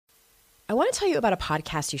I want to tell you about a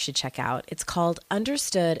podcast you should check out. It's called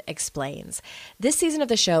Understood Explains. This season of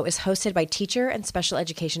the show is hosted by teacher and special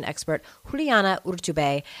education expert Juliana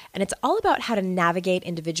Urtubey, and it's all about how to navigate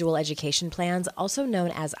individual education plans, also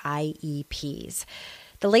known as IEPs.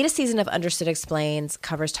 The latest season of Understood Explains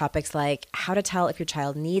covers topics like how to tell if your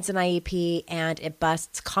child needs an IEP, and it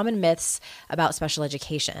busts common myths about special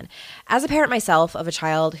education. As a parent myself of a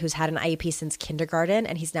child who's had an IEP since kindergarten,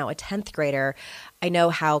 and he's now a 10th grader, I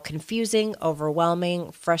know how confusing,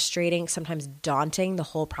 overwhelming, frustrating, sometimes daunting the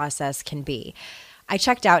whole process can be. I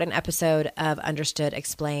checked out an episode of Understood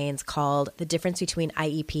Explains called The Difference Between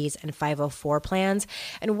IEPs and 504 Plans.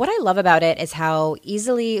 And what I love about it is how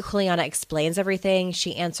easily Juliana explains everything.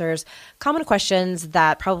 She answers common questions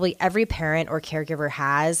that probably every parent or caregiver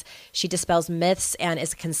has. She dispels myths and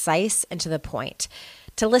is concise and to the point.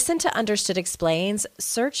 To listen to Understood Explains,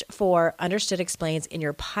 search for Understood Explains in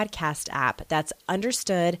your podcast app. That's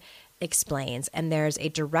Understood Explains. And there's a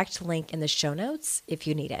direct link in the show notes if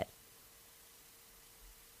you need it.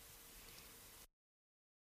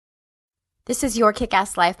 This is your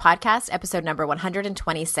Kick-Ass Life podcast, episode number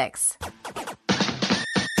 126.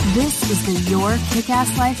 This is the Your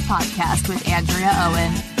Kick-Ass Life podcast with Andrea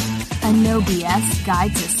Owen, a no BS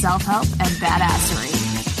guide to self-help and badassery.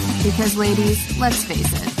 Because ladies, let's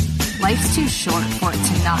face it, life's too short for it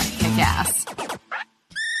to not kick ass.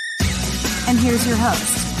 And here's your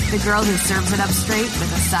host, the girl who serves it up straight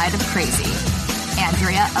with a side of crazy,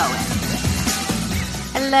 Andrea Owen.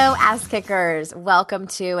 Hello, ass kickers. Welcome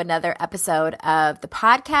to another episode of the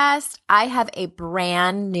podcast. I have a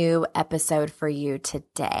brand new episode for you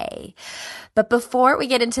today. But before we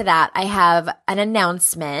get into that, I have an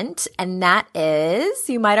announcement, and that is,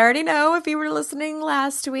 you might already know if you were listening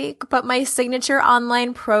last week, but my signature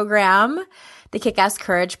online program, the Kick-Ass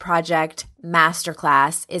Courage Project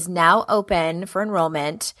Masterclass, is now open for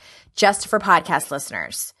enrollment just for podcast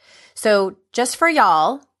listeners. So just for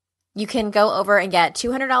y'all, you can go over and get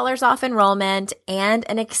 $200 off enrollment and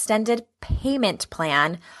an extended payment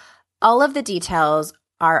plan. All of the details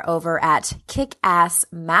are over at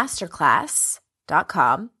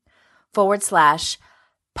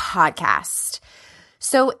kickassmasterclass.com/podcast.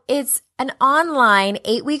 So it's an online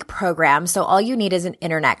 8-week program. So all you need is an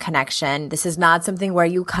internet connection. This is not something where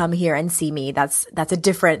you come here and see me. Those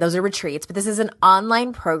are retreats, but this is an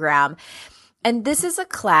online program. And this is a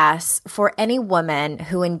class for any woman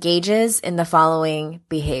who engages in the following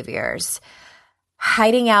behaviors: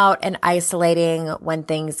 hiding out and isolating when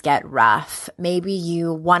things get rough. Maybe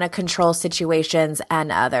you want to control situations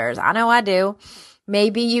and others. I know I do.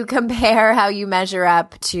 Maybe you compare how you measure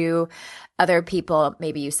up to other people.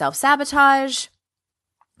 Maybe you self-sabotage,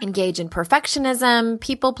 engage in perfectionism,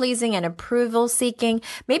 people-pleasing, and approval-seeking.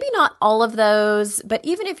 Maybe not all of those, but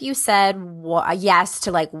even if you said yes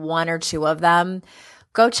to like one or two of them,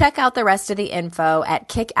 go check out the rest of the info at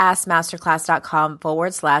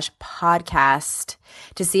kickassmasterclass.com/podcast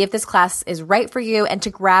to see if this class is right for you and to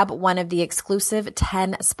grab one of the exclusive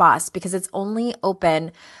 10 spots, because it's only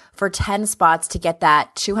open for 10 spots to get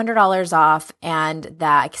that $200 off and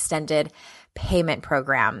that extended payment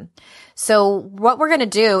program. So what we're going to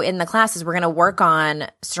do in the class is we're going to work on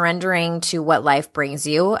surrendering to what life brings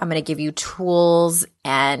you. I'm going to give you tools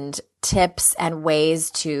and tips and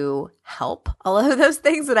ways to help all of those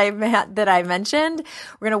things that I mentioned.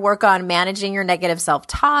 We're going to work on managing your negative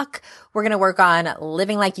self-talk. We're going to work on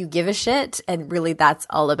living like you give a shit. And really that's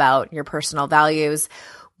all about your personal values.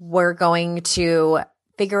 We're going to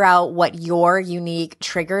figure out what your unique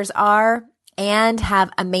triggers are and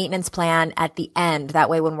have a maintenance plan at the end. That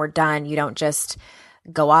way, when we're done, you don't just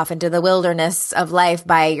go off into the wilderness of life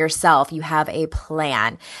by yourself. You have a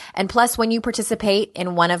plan. And plus, when you participate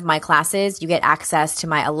in one of my classes, you get access to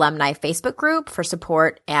my alumni Facebook group for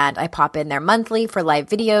support. And I pop in there monthly for live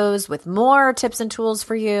videos with more tips and tools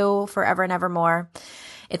for you forever and ever more.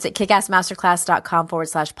 It's at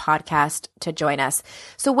kickassmasterclass.com/podcast to join us.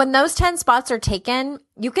 So when those 10 spots are taken,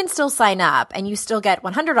 you can still sign up and you still get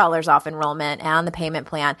 $100 off enrollment and the payment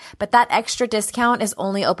plan. But that extra discount is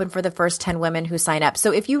only open for the first 10 women who sign up.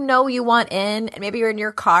 So if you know you want in, and maybe you're in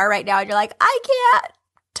your car right now and you're like, I can't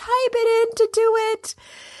type it in to do it,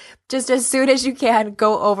 just as soon as you can,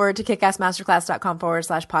 go over to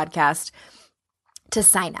kickassmasterclass.com/podcast to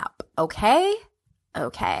sign up. Okay?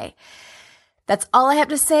 Okay. That's all I have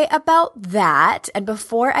to say about that. And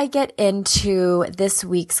before I get into this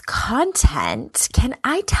week's content, can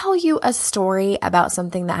I tell you a story about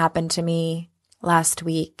something that happened to me last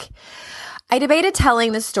week? I debated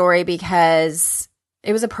telling the story because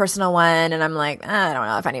it was a personal one, and I'm like, I don't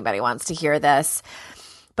know if anybody wants to hear this.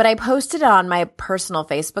 But I posted it on my personal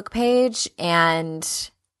Facebook page, and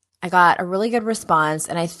I got a really good response,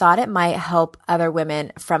 and I thought it might help other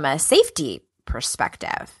women from a safety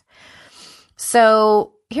perspective.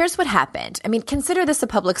 So here's what happened. I mean, consider this a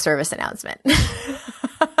public service announcement.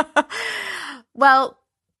 Well,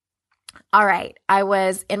 all right. I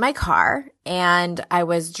was in my car and I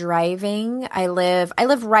was driving. I live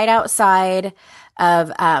right outside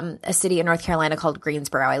of a city in North Carolina called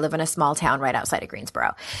Greensboro. I live in a small town right outside of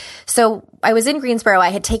Greensboro. So I was in Greensboro. I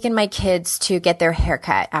had taken my kids to get their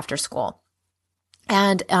haircut after school.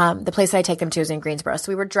 And the place that I take them to is in Greensboro.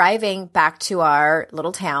 So we were driving back to our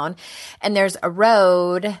little town, and there's a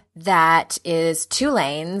road that is 2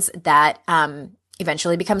 lanes that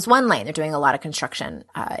eventually becomes 1 lane. They're doing a lot of construction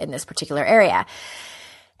in this particular area.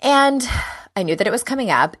 And I knew that it was coming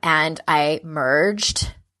up, and I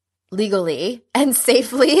merged legally and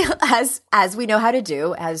safely as we know how to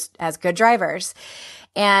do as good drivers.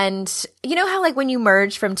 And you know how like when you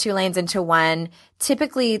merge from 2 lanes into 1,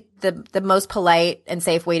 typically the most polite and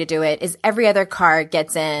safe way to do it is every other car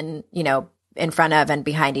gets in, you know, in front of and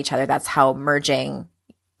behind each other. That's how merging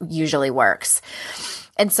usually works.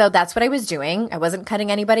 And so that's what I was doing. I wasn't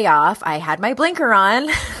cutting anybody off. I had my blinker on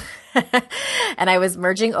and I was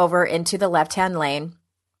merging over into the left-hand lane.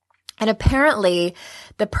 And apparently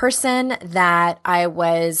the person that I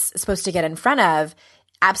was supposed to get in front of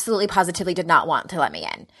absolutely positively did not want to let me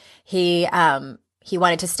in. He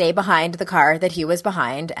wanted to stay behind the car that he was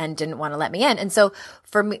behind and didn't want to let me in. And so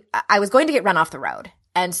for me, I was going to get run off the road.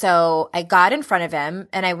 And so I got in front of him,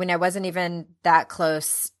 and when I wasn't even that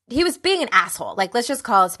close, he was being an asshole. Like, let's just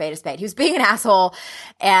call a spade a spade. He was being an asshole,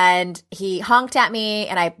 and he honked at me,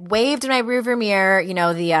 and I waved in my rearview mirror, you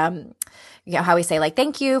know, you know, how we say, like,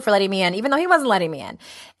 thank you for letting me in, even though he wasn't letting me in.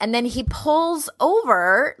 And then he pulls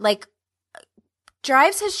over, like,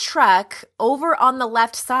 drives his truck over on the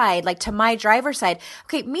left side, like to my driver's side.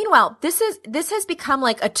 Okay. Meanwhile, this has become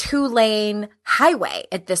like a 2-lane highway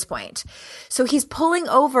at this point. So he's pulling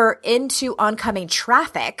over into oncoming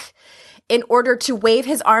traffic in order to wave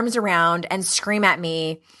his arms around and scream at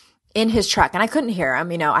me in his truck. And I couldn't hear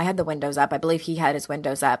him. You know, I had the windows up. I believe he had his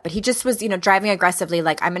windows up, but he just was, you know, driving aggressively.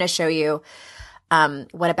 Like, I'm going to show you,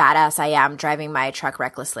 what a badass I am driving my truck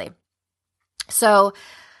recklessly. So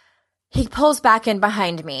he pulls back in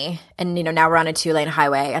behind me, and, you know, now we're on a 2-lane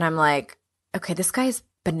highway, and I'm like, okay, this guy's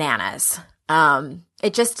bananas.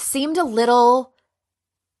 It just seemed a little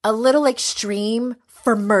extreme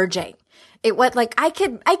for merging. It was like, I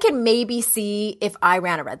could maybe see if I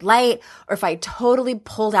ran a red light or if I totally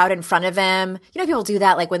pulled out in front of him. You know, people do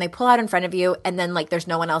that, like when they pull out in front of you and then like there's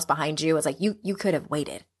no one else behind you. It's like, you could have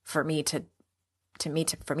waited for me to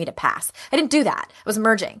pass. I didn't do that. I was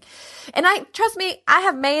merging. And trust me, I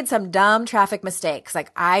have made some dumb traffic mistakes.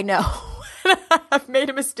 Like, I know I've made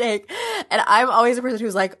a mistake, and I'm always the person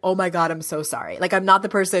who's like, oh my God, I'm so sorry. Like, I'm not the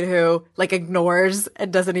person who like ignores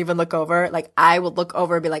and doesn't even look over. Like, I will look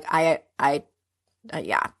over and be like, yeah,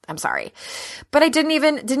 I'm sorry. But I didn't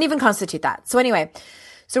even constitute that. So anyway,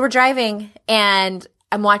 so we're driving, and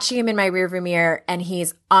I'm watching him in my rearview mirror, and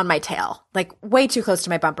he's on my tail, like way too close to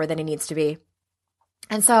my bumper than he needs to be.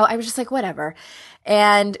 And so I was just like, whatever.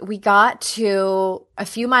 And we got to a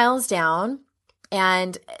few miles down,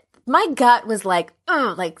 and my gut was like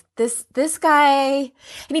this guy,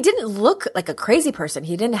 and he didn't look like a crazy person.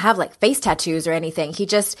 He didn't have like face tattoos or anything. He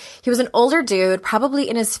was an older dude, probably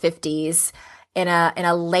in his 50s, in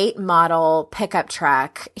a late model pickup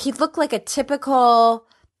truck. He looked like a typical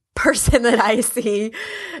person that I see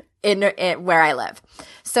in where I live.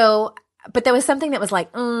 So, but there was something that was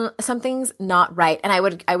like, something's not right. And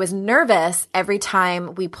I was nervous every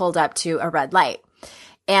time we pulled up to a red light.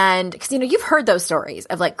 And cause, you know, you've heard those stories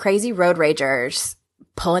of like crazy road ragers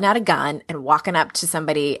pulling out a gun and walking up to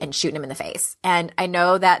somebody and shooting him in the face. And I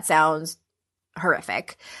know that sounds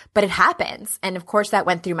horrific, but it happens. And of course that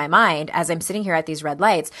went through my mind as I'm sitting here at these red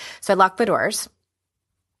lights. So I locked the doors.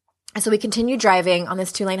 And so we continued driving on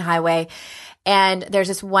this 2-lane highway. And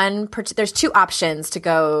there's there's 2 options to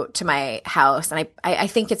go to my house. And I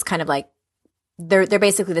think it's kind of like, they're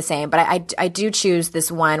basically the same, but I do choose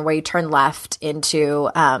this one where you turn left into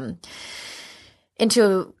kind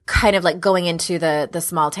of like going into the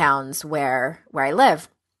small towns where I live.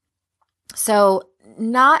 So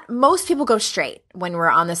not most people go straight when we're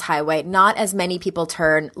on this highway. Not as many people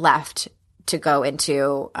turn left to go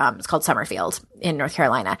into, it's called Summerfield in North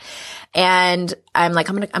Carolina. And I'm like,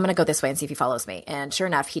 I'm going to go this way and see if he follows me. And sure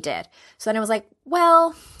enough, he did. So then I was like,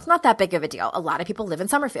 well, it's not that big of a deal. A lot of people live in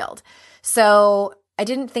Summerfield. So I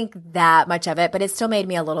didn't think that much of it, but it still made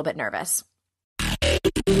me a little bit nervous.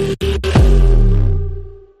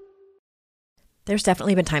 There's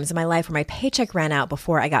definitely been times in my life where my paycheck ran out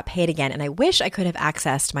before I got paid again, and I wish I could have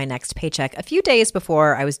accessed my next paycheck a few days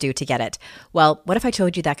before I was due to get it. Well, what if I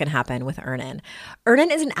told you that can happen with Earnin? Earnin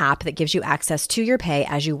is an app that gives you access to your pay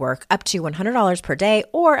as you work, up to $100 per day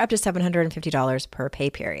or up to $750 per pay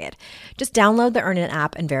period. Just download the Earnin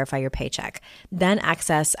app and verify your paycheck. Then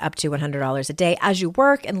access up to $100 a day as you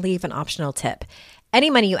work and leave an optional tip. Any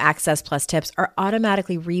money you access plus tips are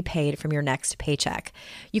automatically repaid from your next paycheck.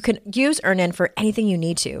 You can use Earnin for anything you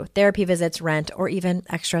need to, therapy visits, rent, or even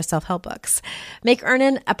extra self-help books. Make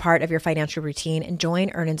Earnin a part of your financial routine and join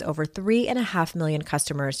Earnin's over 3.5 million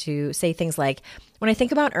customers who say things like, when I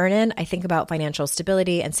think about Earnin, I think about financial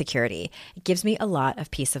stability and security. It gives me a lot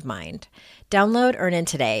of peace of mind. Download Earnin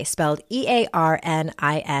today, spelled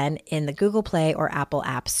EARNIN, in the Google Play or Apple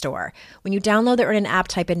App Store. When you download the Earnin app,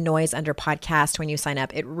 type in Noise under podcast when you sign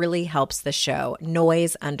up. It really helps the show.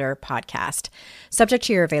 Noise under podcast. Subject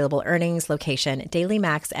to your available earnings, location, daily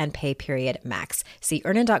max, and pay period max. See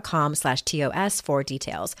earnin.com/TOS for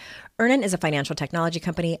details. Earnin is a financial technology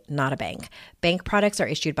company, not a bank. Bank products are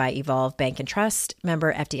issued by Evolve Bank and Trust,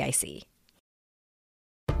 member FDIC.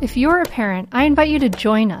 If you're a parent, I invite you to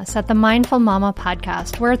join us at the Mindful Mama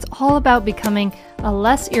podcast, where it's all about becoming a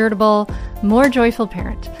less irritable, more joyful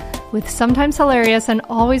parent. With sometimes hilarious and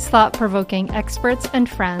always thought-provoking experts and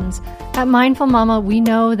friends, at Mindful Mama, we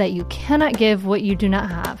know that you cannot give what you do not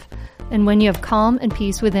have. And when you have calm and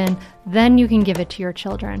peace within, then you can give it to your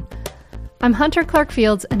children. I'm Hunter Clark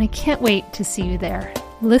Fields, and I can't wait to see you there.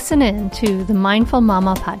 Listen in to the Mindful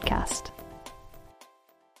Mama podcast.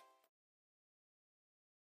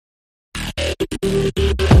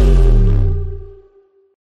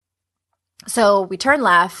 So we turn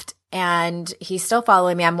left, and he's still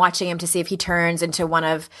following me. I'm watching him to see if he turns into one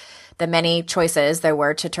of the many choices there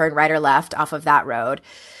were to turn right or left off of that road.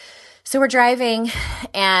 So we're driving,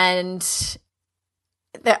 and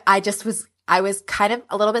I was kind of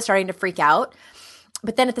a little bit starting to freak out.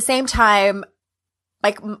 But then at the same time,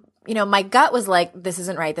 like, you know, my gut was like, this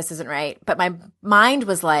isn't right. This isn't right. But my mind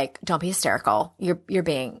was like, don't be hysterical. You're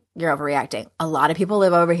overreacting. A lot of people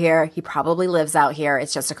live over here. He probably lives out here.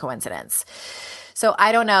 It's just a coincidence. So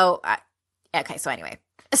I don't know. Okay. So anyway,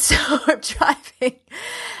 so I'm driving,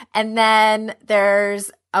 and then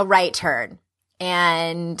there's a right turn,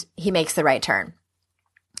 and he makes the right turn,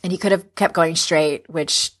 and he could have kept going straight,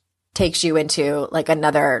 which takes you into like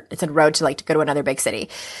it's a road to go to another big city.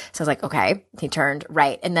 So I was like, okay, he turned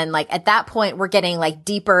right. And then like at that point, we're getting like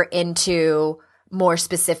deeper into more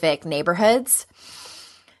specific neighborhoods.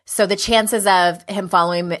 So the chances of him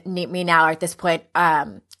following me now are at this point,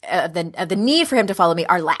 of the need for him to follow me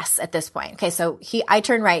are less at this point. Okay. So I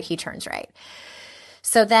turn right, he turns right.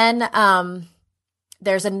 So then,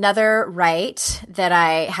 there's another right that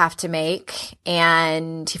I have to make,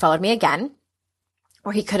 and he followed me again,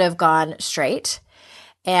 or he could have gone straight.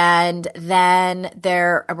 And then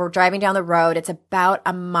we're driving down the road. It's about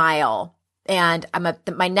a mile. And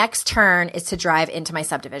my next turn is to drive into my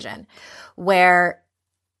subdivision, where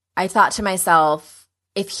I thought to myself,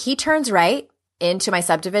 if he turns right into my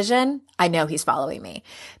subdivision, I know he's following me,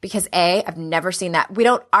 because I've never seen that.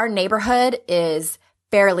 Our neighborhood is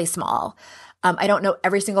fairly small. I don't know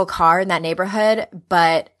every single car in that neighborhood,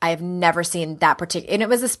 but I've never seen that particular, and it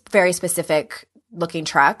was this very specific looking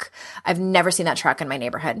truck. I've never seen that truck in my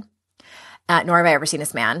neighborhood, nor have I ever seen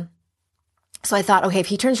this man. So I thought, okay, if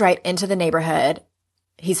he turns right into the neighborhood,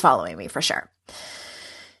 he's following me for sure.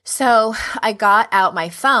 So I got out my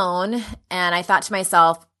phone, and I thought to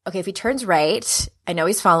myself, okay, if he turns right, I know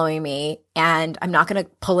he's following me, and I'm not going to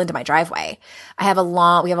pull into my driveway. Our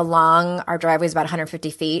driveway is about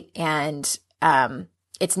 150 feet, and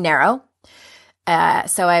it's narrow.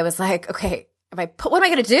 So I was like, okay, what am I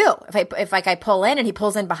going to do if I pull in and he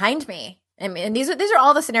pulls in behind me? And these are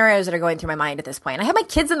all the scenarios that are going through my mind at this point. I have my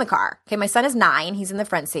kids in the car. Okay. My son is 9. He's in the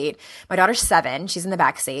front seat. My daughter's 7. She's in the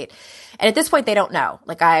back seat. And at this point, they don't know.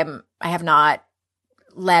 Like I have not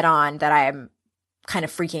let on that I'm kind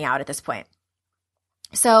of freaking out at this point.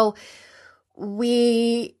 So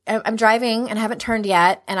I'm driving and haven't turned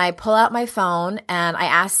yet. And I pull out my phone and I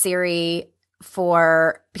ask Siri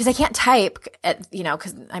because I can't type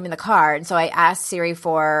because I'm in the car. And so I asked Siri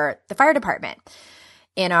for the fire department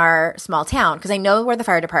in our small town, because I know where the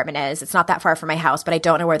fire department is. It's not that far from my house, but I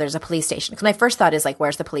don't know where there's a police station. Because my first thought is like,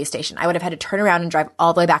 where's the police station? I would have had to turn around and drive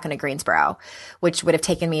all the way back into Greensboro, which would have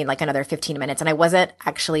taken me like another 15 minutes. And I wasn't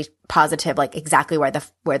actually positive like exactly where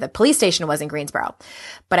the police station was in Greensboro,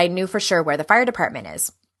 but I knew for sure where the fire department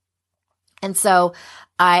is. And so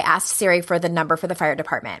I asked Siri for the number for the fire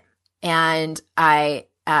department, and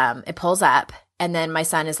it pulls up, and then my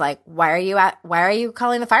son is like, why are you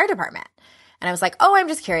calling the fire department? And I was like, oh, I'm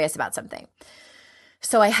just curious about something.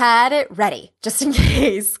 So I had it ready just in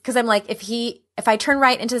case. Cause I'm like, if I turn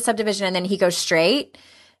right into the subdivision and then he goes straight,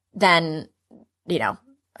 then, you know,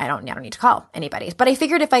 I don't need to call anybody. But I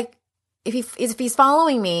figured if he's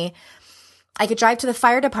following me, I could drive to the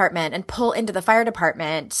fire department and pull into the fire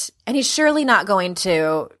department, and he's surely not going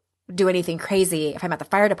to do anything crazy if I'm at the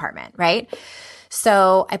fire department, right?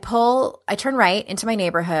 So I turn right into my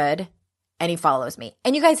neighborhood, and he follows me.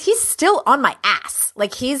 And you guys, he's still on my ass.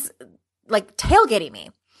 Like, he's like tailgating me.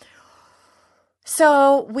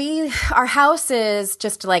 So our house is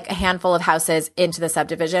just like a handful of houses into the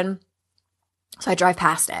subdivision. So I drive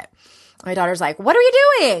past it. My daughter's like, what are you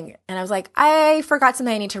doing? And I was like, I forgot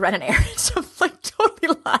something. I need to run an errand. So I'm like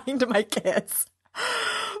totally lying to my kids.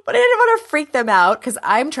 But I didn't want to freak them out because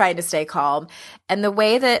I'm trying to stay calm. And the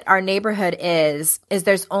way that our neighborhood is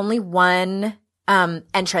there's only one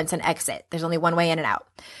entrance and exit. There's only one way in and out.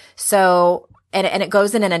 So, and it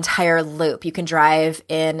goes in an entire loop. You can drive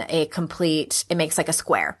in it makes like a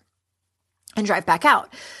square, and drive back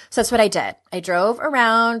out. So that's what I did. I drove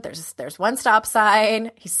around. There's one stop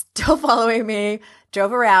sign. He's still following me.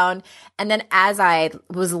 Drove around. And then as I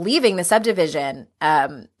was leaving the subdivision,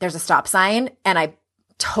 there's a stop sign, and I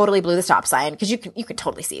totally blew the stop sign because you can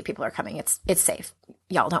totally see if people are coming. It's safe.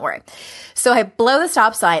 Y'all, don't worry. So I blow the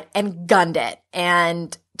stop sign and gunned it,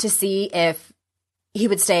 and to see if he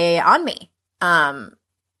would stay on me.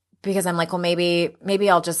 Because I'm like, well, maybe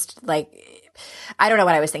I'll just like, I don't know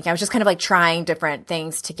what I was thinking. I was just kind of like trying different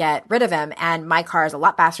things to get rid of him. And my car is a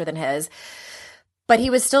lot faster than his, but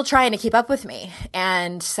he was still trying to keep up with me.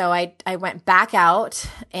 And so I went back out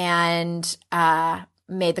and,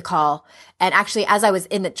 made the call. And actually, as I was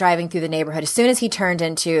driving through the neighborhood, as soon as he turned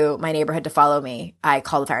into my neighborhood to follow me, I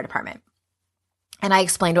called the fire department and I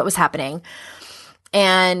explained what was happening.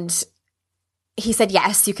 And he said,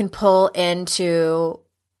 yes, you can pull into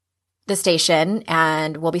the station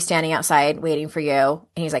and we'll be standing outside waiting for you.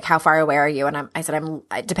 And he's like, how far away are you? And I said, I'm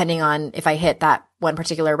depending on if I hit that one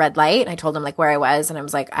particular red light. And I told him like where I was. And I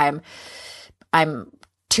was like, I'm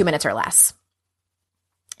 2 minutes or less.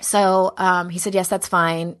 So, he said, yes, that's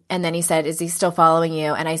fine. And then he said, is he still following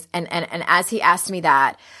you? And and as he asked me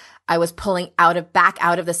that, I was pulling back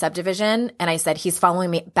out of the subdivision. And I said, he's following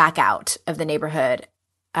me back out of the neighborhood.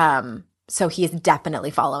 So he is definitely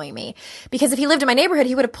following me, because if he lived in my neighborhood,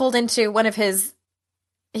 he would have pulled into his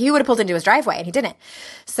driveway, and he didn't.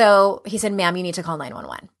 So he said, ma'am, you need to call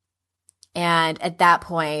 911. And at that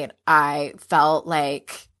point, I felt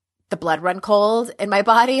like the blood run cold in my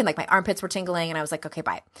body, and like my armpits were tingling, and I was like, okay,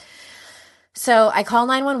 bye. So I call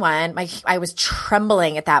 911. I was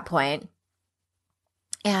trembling at that point.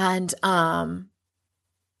 And,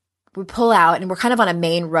 we pull out, and we're kind of on a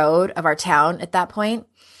main road of our town at that point.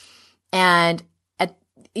 And,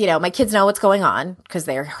 my kids know what's going on because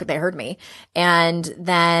they heard me. And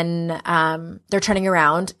then, they're turning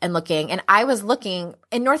around and looking. And I was looking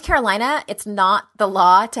in North Carolina. It's not the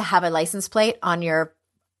law to have a license plate on your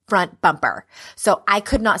front bumper. So I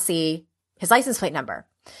could not see his license plate number.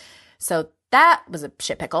 So that was a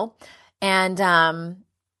shit pickle. And,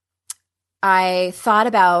 I thought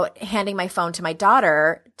about handing my phone to my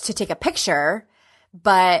daughter to take a picture,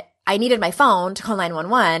 but I needed my phone to call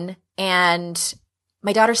 911. And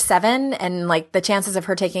my daughter's 7, and like the chances of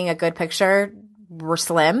her taking a good picture were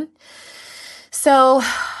slim. So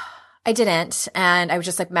I didn't. And I was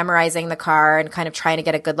just like memorizing the car and kind of trying to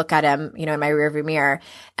get a good look at him, in my rearview mirror.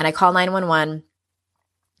 And I called 911.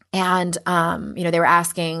 And, they were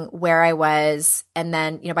asking where I was. And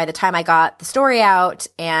then, by the time I got the story out,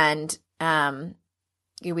 and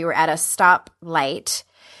we were at a stoplight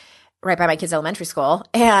right by my kids' elementary school,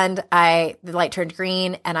 and the light turned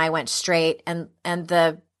green, and I went straight, and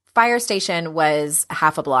the fire station was a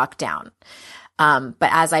half a block down. But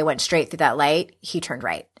as I went straight through that light, he turned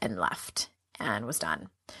right and left and was done.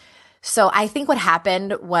 So I think what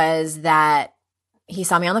happened was that he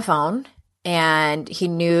saw me on the phone, and he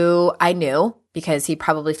knew I knew, because he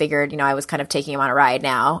probably figured, I was kind of taking him on a ride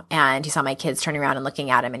now, and he saw my kids turning around and looking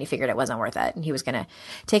at him, and he figured it wasn't worth it, and he was going to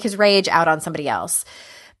take his rage out on somebody else.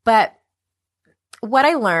 But what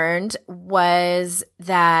I learned was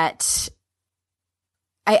that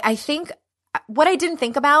I think what I didn't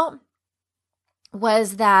think about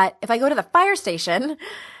was that if I go to the fire station,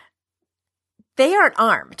 they aren't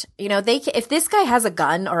armed. If this guy has a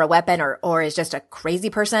gun or a weapon or is just a crazy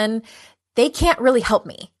person, they can't really help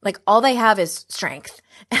me. Like, all they have is strength.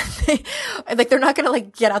 Like, they're not going to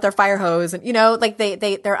like get out their fire hose and, like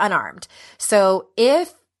they're unarmed. So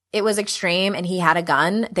if it was extreme and he had a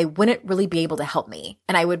gun, they wouldn't really be able to help me.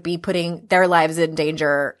 And I would be putting their lives in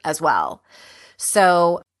danger as well.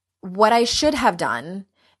 So what I should have done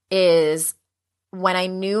is when I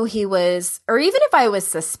knew he was, or even if I was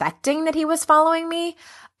suspecting that he was following me,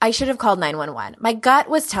 I should have called 911. My gut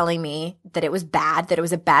was telling me that it was bad, that it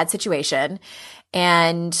was a bad situation.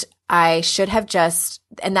 And I should have just,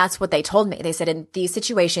 and that's what they told me. They said, in these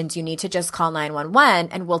situations, you need to just call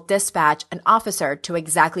 911 and we'll dispatch an officer to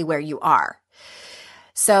exactly where you are.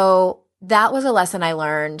 So that was a lesson I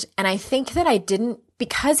learned. And I think that I didn't,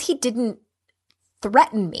 because he didn't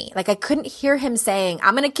threaten me. Like I couldn't hear him saying,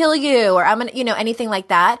 I'm going to kill you or I'm going to, anything like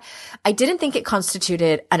that. I didn't think it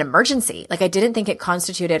constituted an emergency. Like I didn't think it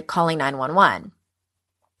constituted calling 911.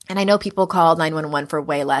 And I know people call 911 for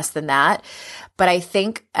way less than that, but I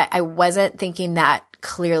think I wasn't thinking that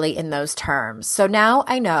clearly in those terms. So now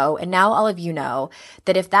I know, and now all of you know,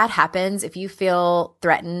 that if that happens, if you feel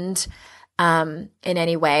threatened in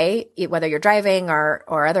any way, whether you're driving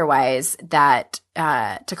or otherwise, that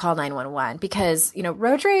to call 911, because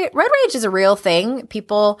road rage is a real thing.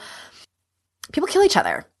 People kill each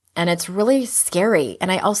other, and it's really scary.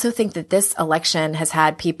 And I also think that this election has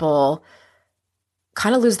had people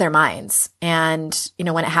kind of lose their minds. And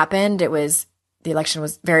when it happened, the election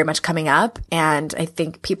was very much coming up, and I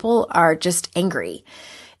think people are just angry.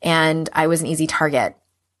 And I was an easy target.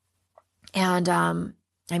 And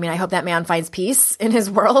I hope that man finds peace in his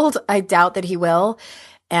world. I doubt that he will.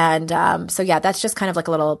 And so yeah, that's just kind of like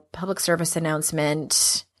a little public service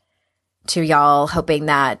announcement to y'all, hoping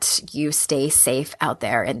that you stay safe out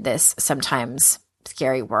there in this sometimes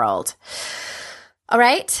scary world. All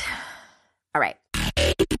right.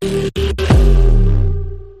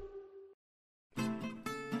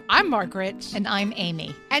 I'm Margaret. And I'm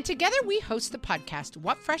Amy. And together we host the podcast,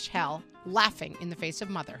 What Fresh Hell? Laughing in the Face of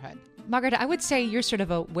Motherhood. Margaret, I would say you're sort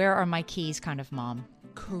of a where are my keys kind of mom.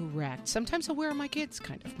 Correct. Sometimes a where are my kids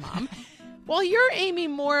kind of mom. While you're, Amy,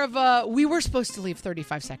 more of a we were supposed to leave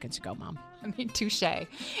 35 seconds ago, mom. Touche.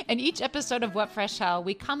 In each episode of What Fresh Hell,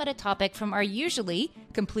 we come at a topic from our usually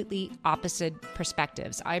completely opposite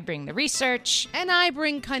perspectives. I bring the research. And I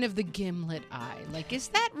bring kind of the gimlet eye. Like, is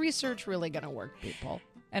that research really going to work, people?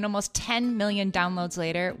 And almost 10 million downloads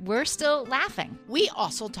later, we're still laughing. We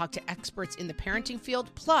also talk to experts in the parenting field,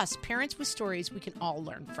 plus parents with stories we can all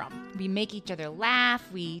learn from. We make each other laugh,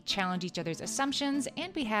 we challenge each other's assumptions,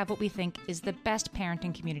 and we have what we think is the best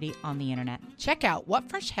parenting community on the internet. Check out What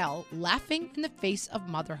Fresh Hell? Laughing in the Face of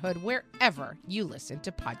Motherhood wherever you listen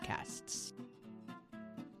to podcasts.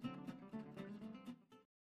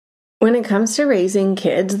 When it comes to raising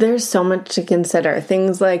kids, there's so much to consider.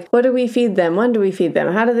 Things like, what do we feed them? When do we feed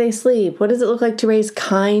them? How do they sleep? What does it look like to raise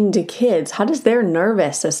kind kids? How does their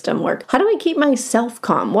nervous system work? How do I keep myself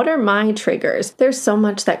calm? What are my triggers? There's so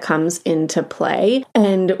much that comes into play,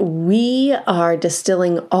 and we are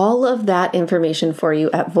distilling all of that information for you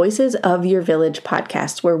at Voices of Your Village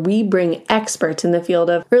podcast, where we bring experts in the field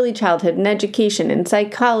of early childhood and education and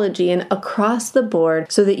psychology and across the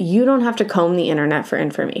board so that you don't have to comb the internet for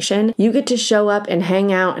information. You get to show up and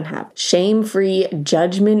hang out and have shame-free,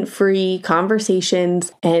 judgment-free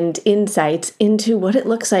conversations and insights into what it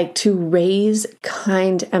looks like to raise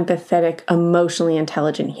kind, empathetic, emotionally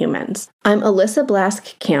intelligent humans. I'm Alyssa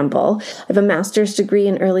Blask Campbell. I have a master's degree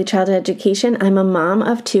in early childhood education. I'm a mom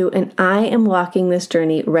of 2, and I am walking this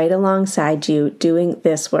journey right alongside you doing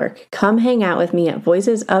this work. Come hang out with me at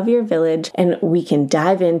Voices of Your Village, and we can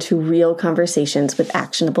dive into real conversations with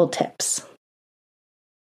actionable tips.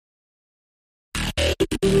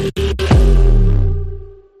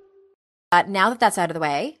 Now that that's out of the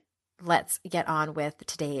way, let's get on with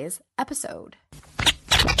today's episode.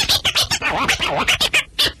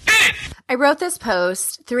 I wrote this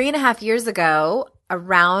post 3.5 years ago,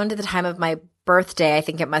 around the time of my birthday, I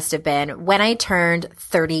think it must have been, when I turned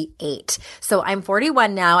 38. So I'm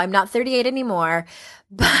 41 now. I'm not 38 anymore,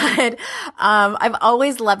 but I've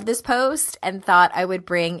always loved this post and thought I would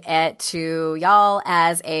bring it to y'all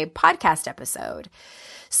as a podcast episode.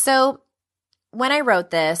 So when I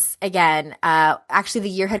wrote this, again, actually the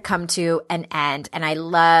year had come to an end, and I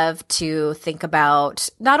love to think about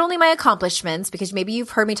not only my accomplishments, because maybe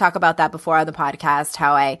you've heard me talk about that before on the podcast,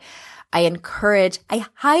 how I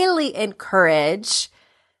highly encourage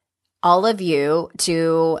all of you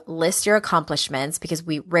to list your accomplishments, because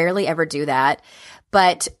we rarely ever do that.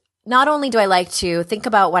 But not only do I like to think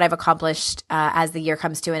about what I've accomplished as the year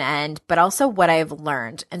comes to an end, but also what I've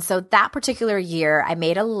learned. And so that particular year, I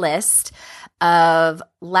made a list of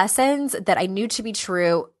lessons that I knew to be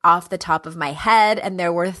true off the top of my head, and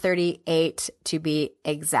there were 38 to be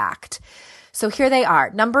exact. So here they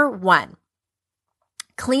are. Number 1,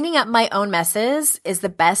 cleaning up my own messes is the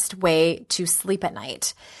best way to sleep at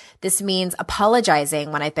night. This means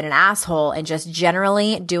apologizing when I've been an asshole and just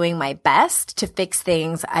generally doing my best to fix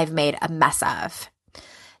things I've made a mess of.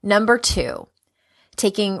 Number 2,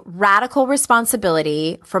 taking radical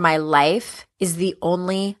responsibility for my life is the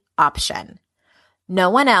only option.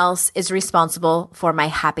 No one else is responsible for my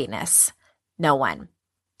happiness. No one.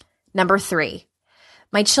 Number 3,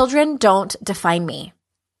 my children don't define me.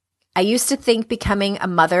 I used to think becoming a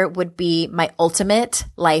mother would be my ultimate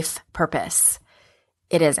life purpose.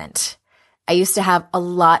 It isn't. I used to have a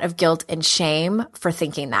lot of guilt and shame for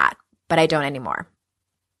thinking that, but I don't anymore.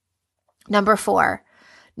 Number 4,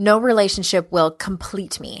 no relationship will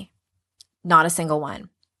complete me. Not a single one.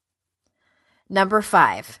 Number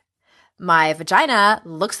 5, my vagina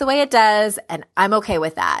looks the way it does, and I'm okay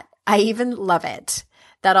with that. I even love it.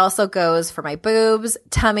 That also goes for my boobs,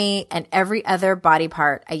 tummy, and every other body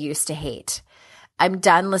part I used to hate. I'm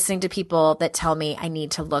done listening to people that tell me I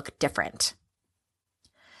need to look different.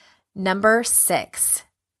 Number 6,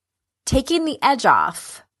 taking the edge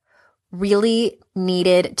off really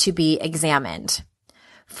needed to be examined.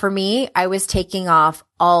 For me, I was taking off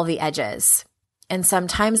all the edges, and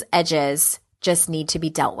sometimes edges just need to be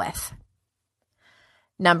dealt with.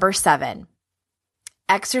 Number 7,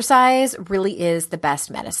 exercise really is the best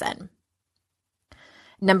medicine.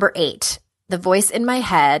 Number 8, the voice in my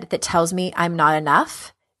head that tells me I'm not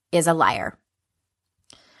enough is a liar.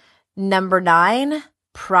 Number 9,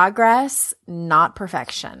 progress, not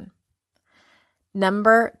perfection.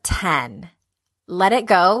 Number 10, let it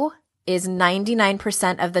go is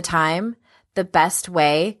 99% of the time the best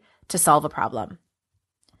way to solve a problem.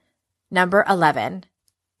 Number 11,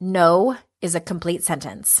 no is a complete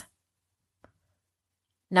sentence.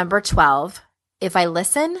 Number 12, if I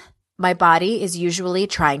listen, my body is usually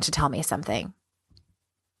trying to tell me something.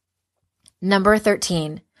 Number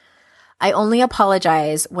 13, I only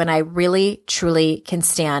apologize when I really, truly can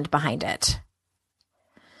stand behind it.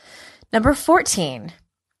 Number 14,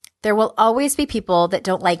 there will always be people that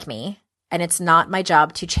don't like me, and it's not my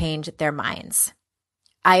job to change their minds.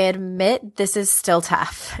 I admit this is still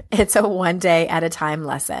tough. It's a one day at a time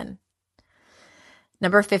lesson.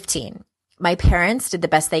 Number 15, my parents did the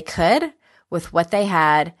best they could with what they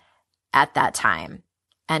had at that time.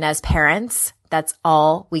 And as parents, that's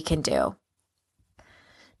all we can do.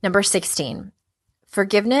 Number 16,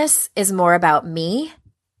 forgiveness is more about me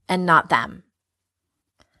and not them.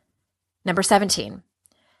 Number 17,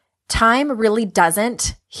 time really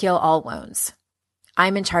doesn't heal all wounds.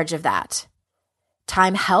 I'm in charge of that.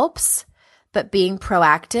 Time helps, but being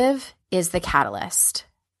proactive is the catalyst.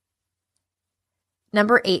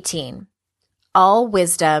 Number 18, all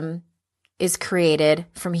wisdom is created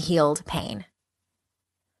from healed pain.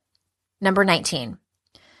 Number 19,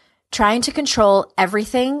 trying to control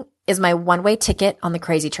everything is my one-way ticket on the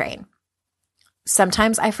crazy train.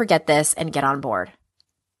 Sometimes I forget this and get on board.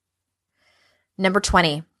 Number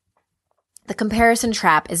 20, the comparison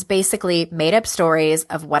trap is basically made-up stories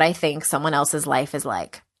of what I think someone else's life is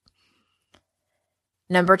like.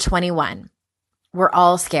 Number 21, we're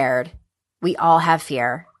all scared. We all have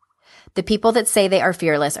fear. The people that say they are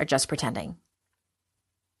fearless are just pretending.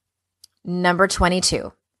 Number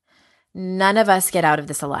 22, none of us get out of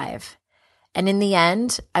this alive. And in the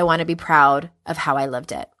end, I want to be proud of how I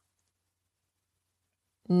lived it.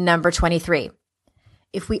 Number 23,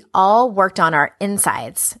 if we all worked on our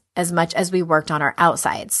insides as much as we worked on our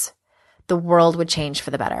outsides, the world would change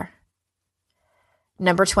for the better.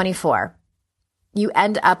 Number 24, you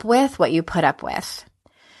end up with what you put up with.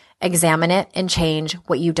 Examine it and change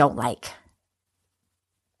what you don't like.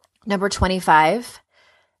 Number 25,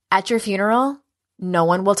 at your funeral, no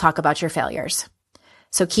one will talk about your failures.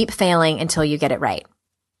 So keep failing until you get it right.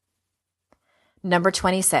 Number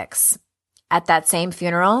 26, at that same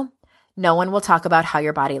funeral, no one will talk about how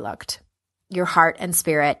your body looked. Your heart and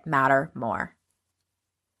spirit matter more.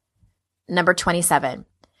 Number 27,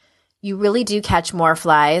 you really do catch more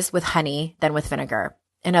flies with honey than with vinegar.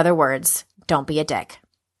 In other words, don't be a dick.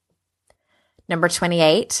 Number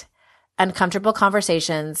 28, uncomfortable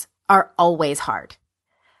conversations are always hard.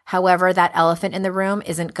 However, that elephant in the room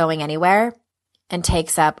isn't going anywhere and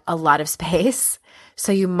takes up a lot of space,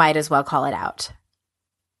 so you might as well call it out.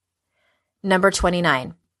 Number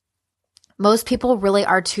 29, most people really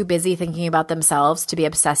are too busy thinking about themselves to be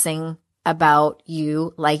obsessing about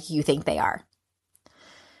you like you think they are.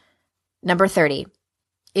 Number 30,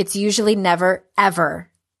 it's usually never, ever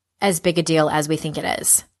as big a deal as we think it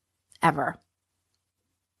is. Ever.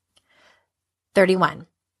 31,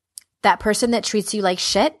 that person that treats you like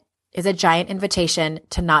shit is a giant invitation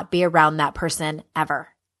to not be around that person ever.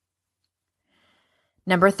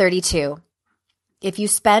 Number 32, If you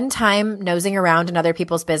spend time nosing around in other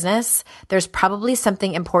people's business, there's probably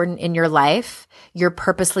something important in your life you're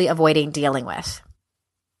purposely avoiding dealing with.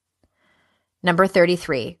 Number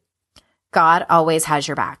 33, God always has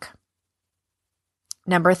your back.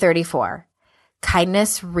 Number 34,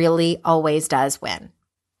 kindness really always does win.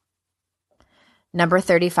 Number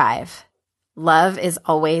 35, love is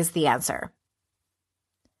always the answer.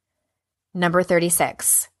 Number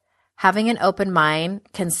 36, having an open mind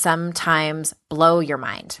can sometimes blow your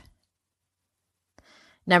mind.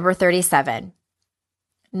 Number 37,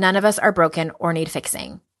 none of us are broken or need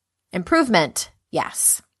fixing. Improvement,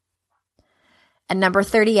 yes. And number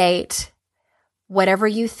 38, whatever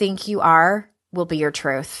you think you are will be your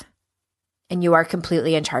truth. And you are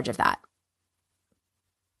completely in charge of that.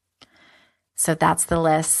 So that's the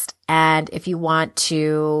list. And if you want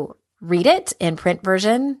to read it in print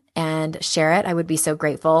version and share it, I would be so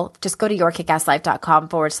grateful. Just go to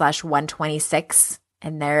yourkickasslife.com/126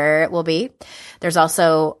 and there it will be. There's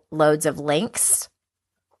also loads of links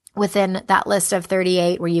within that list of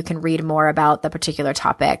 38 where you can read more about the particular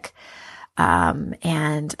topic.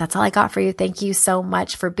 And that's all I got for you. Thank you so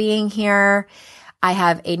much for being here. I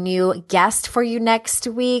have a new guest for you next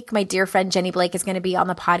week. My dear friend Jenny Blake is going to be on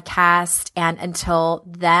the podcast. And until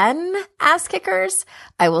then, ass kickers,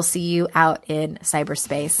 I will see you out in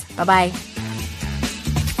cyberspace. Bye-bye.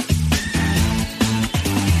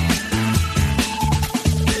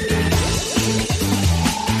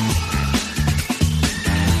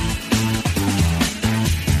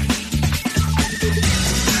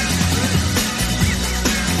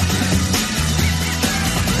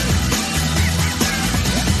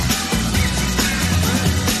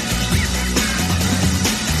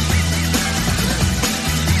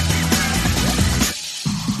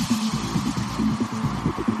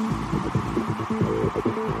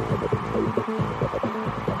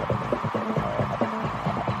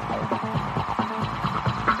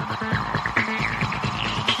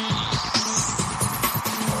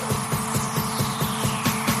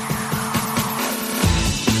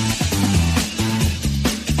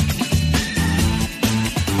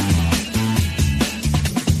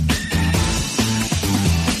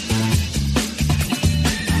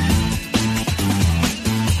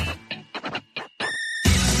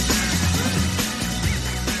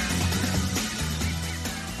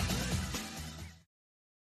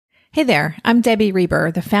 Hey there, I'm Debbie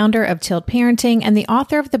Reber, the founder of Tilt Parenting and the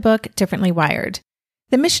author of the book Differently Wired.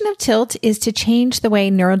 The mission of Tilt is to change the way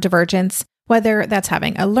neurodivergence, whether that's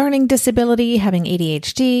having a learning disability, having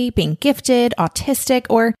ADHD, being gifted, autistic,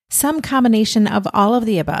 or some combination of all of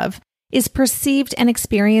the above, is perceived and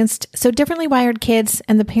experienced so differently wired kids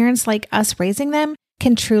and the parents like us raising them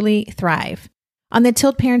can truly thrive. On the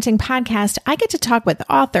Tilt Parenting podcast, I get to talk with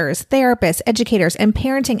authors, therapists, educators, and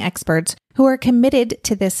parenting experts who are committed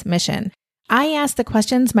to this mission. I ask the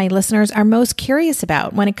questions my listeners are most curious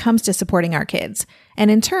about when it comes to supporting our kids.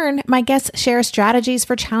 And in turn, my guests share strategies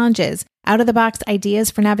for challenges, out-of-the-box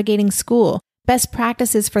ideas for navigating school, best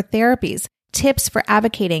practices for therapies, tips for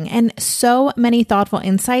advocating, and so many thoughtful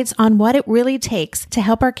insights on what it really takes to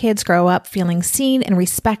help our kids grow up feeling seen and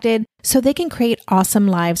respected so they can create awesome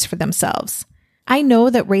lives for themselves. I know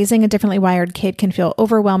that raising a differently wired kid can feel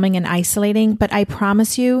overwhelming and isolating, but I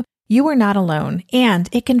promise you, you are not alone, and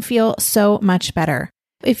it can feel so much better.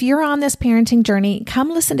 If you're on this parenting journey, come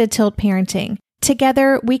listen to Tilt Parenting.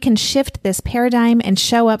 Together, we can shift this paradigm and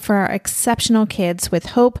show up for our exceptional kids with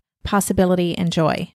hope, possibility, and joy.